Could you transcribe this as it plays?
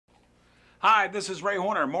Hi, this is Ray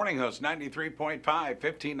Horner, morning host, 93.5,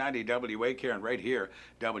 1590 WAKR, and right here,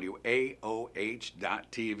 WAOH.TV.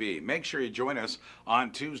 Make sure you join us on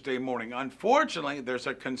Tuesday morning. Unfortunately, there's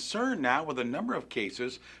a concern now with a number of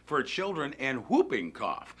cases for children and whooping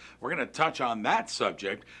cough. We're going to touch on that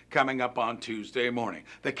subject coming up on Tuesday morning.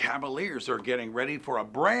 The Cavaliers are getting ready for a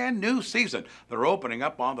brand new season. They're opening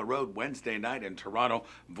up on the road Wednesday night in Toronto.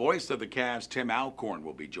 Voice of the Cavs, Tim Alcorn,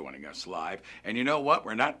 will be joining us live. And you know what?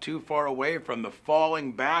 We're not too far away from the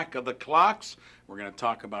falling back of the clocks. We're going to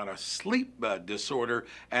talk about a sleep disorder,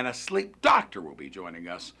 and a sleep doctor will be joining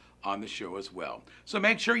us on the show as well. So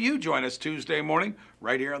make sure you join us Tuesday morning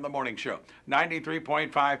right here on the morning show.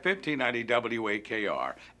 93.5, 1590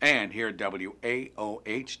 WAKR, and here at WAOH.TV.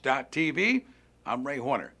 I'm Ray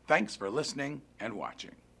Horner. Thanks for listening and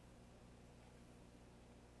watching.